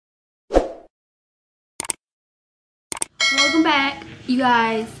Welcome back, you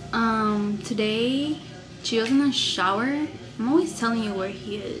guys. Today Gio's in the shower. I'm always telling you where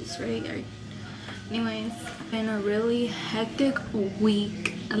he is, right? Anyways, been a really hectic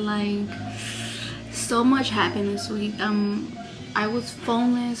week. Like, so much happened this week. I was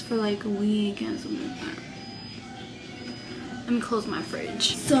phoneless for like a week and something like that. Let me close my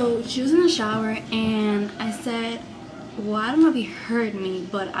fridge. So she was in the shower and I said, well, I don't know if you heard me,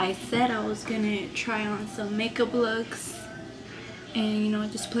 but I said I was gonna try on some makeup looks and, you know,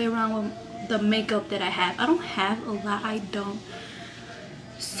 just play around with the makeup that I have. I don't have a lot, I don't.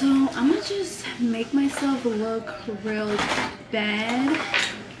 So I'm gonna just make myself look real bad,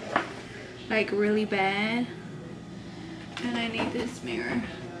 like really bad. And I need this mirror.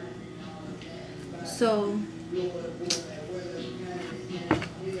 So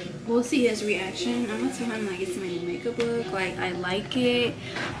we'll see his reaction. I'm gonna tell him like it's my new makeup look, like I like it.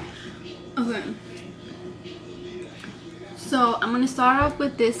 Okay. So I'm gonna start off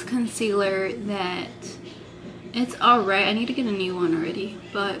with this concealer that it's alright. I need to get a new one already,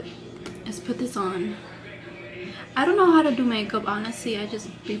 but let's put this on. I don't know how to do makeup, honestly. I just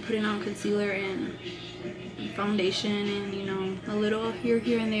be putting on concealer and foundation and, you know, a little here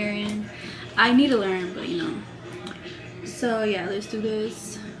and there, and I need to learn, but you know. So yeah, let's do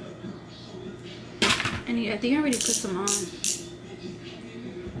this. I think I already put some on.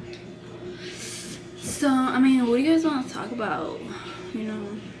 So I mean, what do you guys want to talk about? You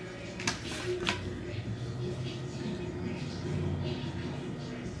know,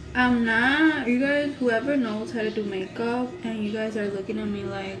 I'm not, you guys, whoever knows how to do makeup and you guys are looking at me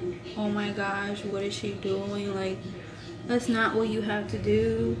like, oh my gosh, what is she doing? Like, that's not what you have to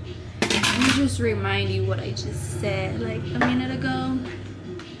do. Let me just remind you what I just said like a minute ago.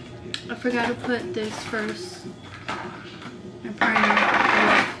 I forgot to put this first. My primer.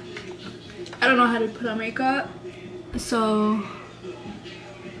 I don't know how to put on makeup. So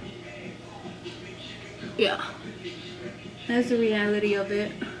yeah, that's the reality of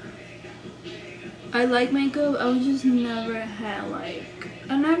it. I like makeup. I was just never had like,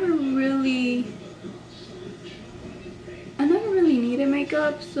 I never really needed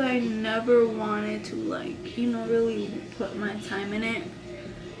makeup, so I never wanted to, like, you know, really put my time in it.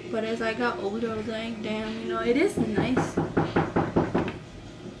 But as I got older, I was like, damn, you know, it is nice.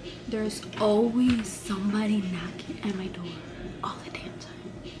 There's always somebody knocking at my door all the damn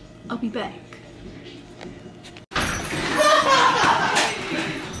time. I'll be back.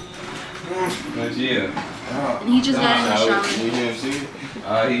 And he just got in the shower. You didn't see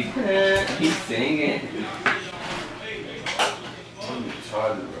it? He's singing.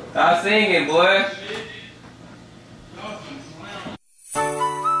 Charger, bro. Stop singing, boy.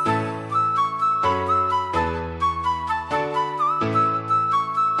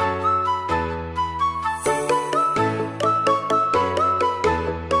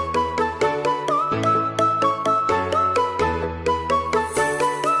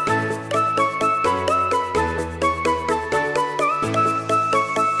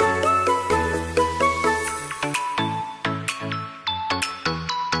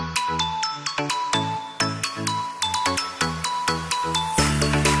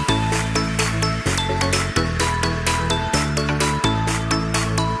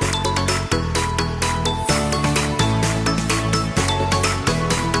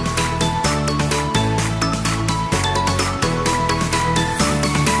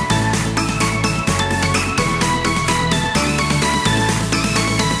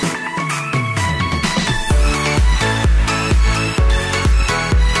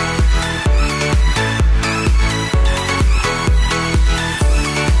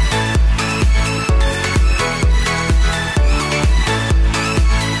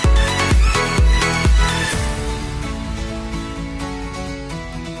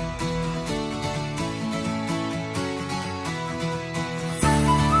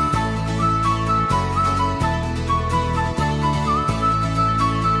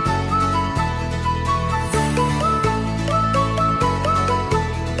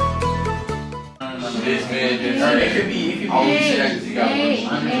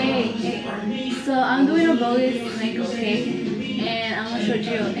 Hey. So I'm doing a bogus makeup, okay? And I'm gonna show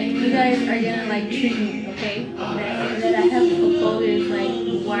Gio, and you guys are gonna like treat me, okay? That I have a bogus,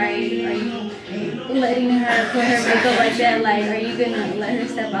 like, why are you letting her put her makeup like that? Like, are you gonna let her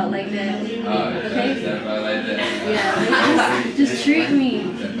step out like that? Okay? Step out like that. Yeah, like, just treat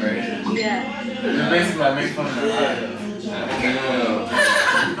me. Yeah. Basically, I make fun of her.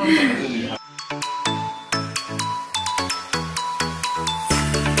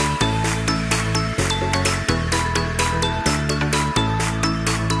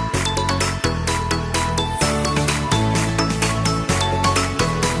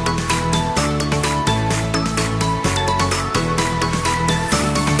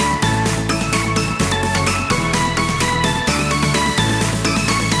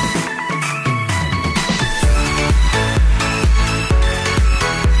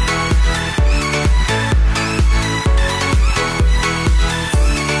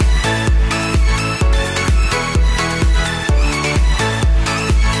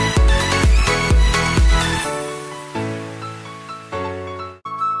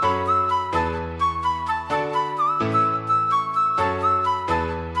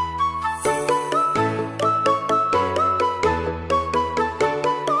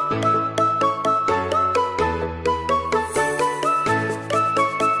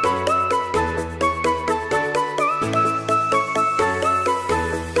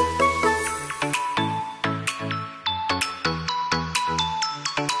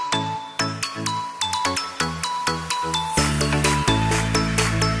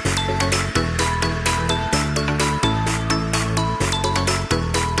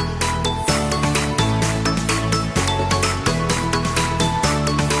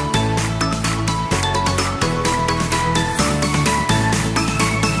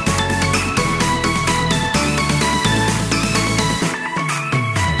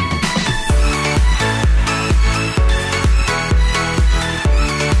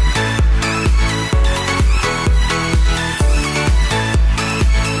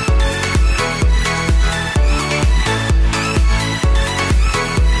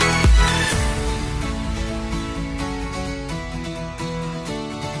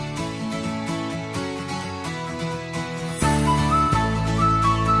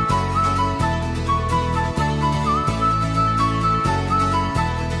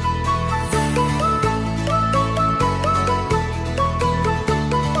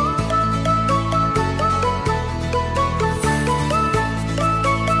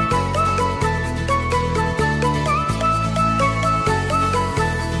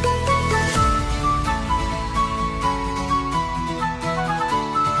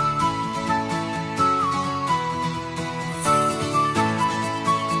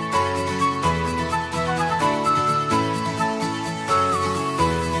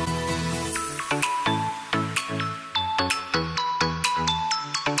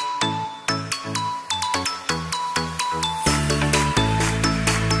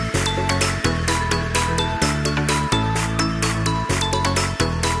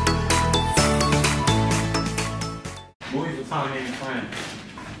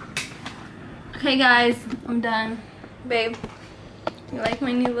 Okay guys, I'm done. Babe, you like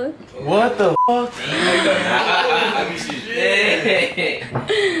my new look? What the fuck? Hell no!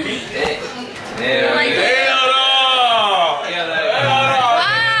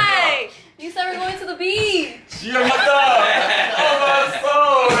 Why? You said we're going to the beach. Yeah, what the? Oh my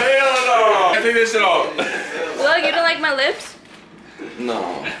soul! Hell no! Take this shit off. Look, you don't like my lips? No,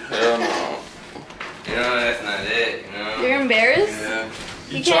 hell no. You know, that's not it, you know? You're embarrassed? Yeah.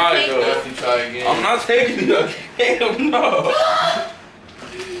 You You can't try take it though. this? You try again. I'm not taking it. Hell no.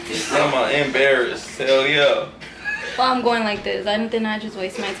 I'm embarrassed. Hell yeah. Well, I'm going like this. I did not just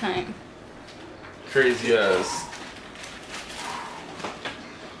waste my time. Crazy ass.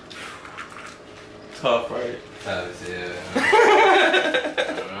 Tough, right? Tough as hell.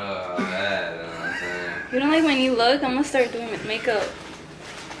 Oh, bad, you know what I'm saying? You don't like my new look? I'm gonna start doing makeup.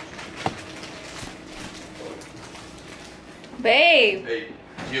 Babe. Hey,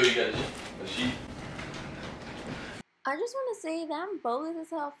 you got a sheet? I just want to say that I'm bogus as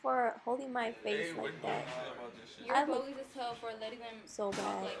hell for holding my face like that. You're bogus as hell for letting them. So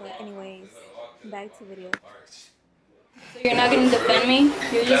bad. But anyways, back to video. So you're not gonna defend me?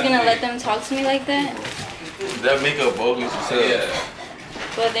 You're just gonna let them talk to me like that? That makeup bogus as hell. Yeah.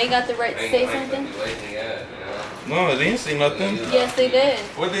 But they got the right to say something? No, they didn't say nothing. Yes, they did.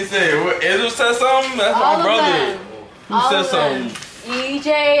 What they say? What, Israel said something? That's All my of brother. them. Who All said of them. something?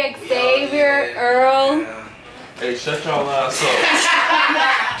 EJ, Xavier, Earl. Hey, shut y'all ass up. I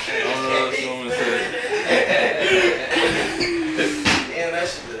don't know what you want me to say.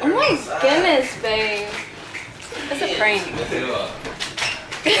 Oh my goodness, babe. It's a prank.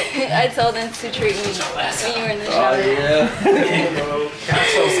 I told them to treat me when you were in the shower. Oh, yeah. Got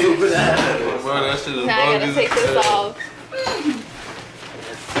so stupid ass. Bro, that shit is Now I gotta bogus take as this hell. off.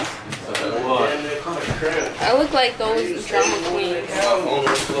 What? I look like those drama queens.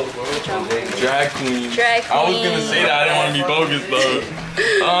 Drag queen. Drag I was gonna say that. I didn't want to be bogus though.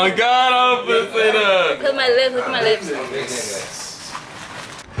 Oh God, I was gonna say that. Look at my lips, look at my lips.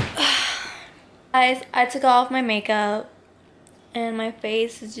 Guys, I took off my makeup and my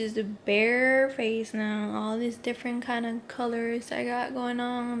face is just a bare face now. All these different kind of colors I got going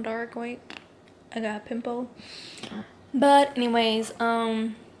on. Dark, white. I got a pimple. But anyways,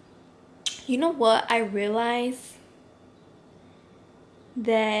 you know what? I realized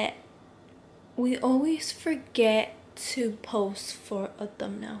that we always forget to post for a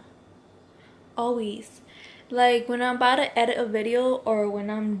thumbnail. Always. Like when I'm about to edit a video or when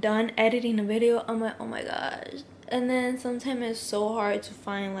I'm done editing a video, I'm like, oh my gosh. And then sometimes it's so hard to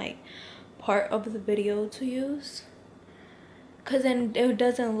find like part of the video to use, cause then it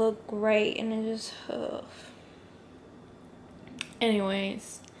doesn't look great and it just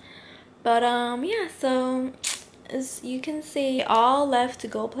anyways. But yeah, so as you can see, all left to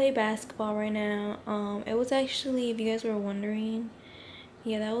go play basketball right now. It was actually, if you guys were wondering,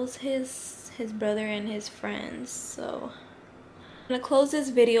 yeah, that was his brother and his friends. So I'm gonna close this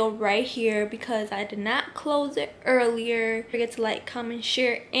video right here because I did not close it earlier. Don't forget to like, comment,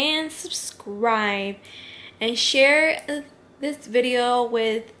 share, and subscribe, and share this video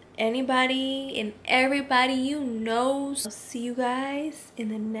with anybody and everybody you know. I'll see you guys in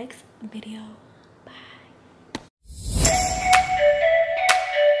the next video.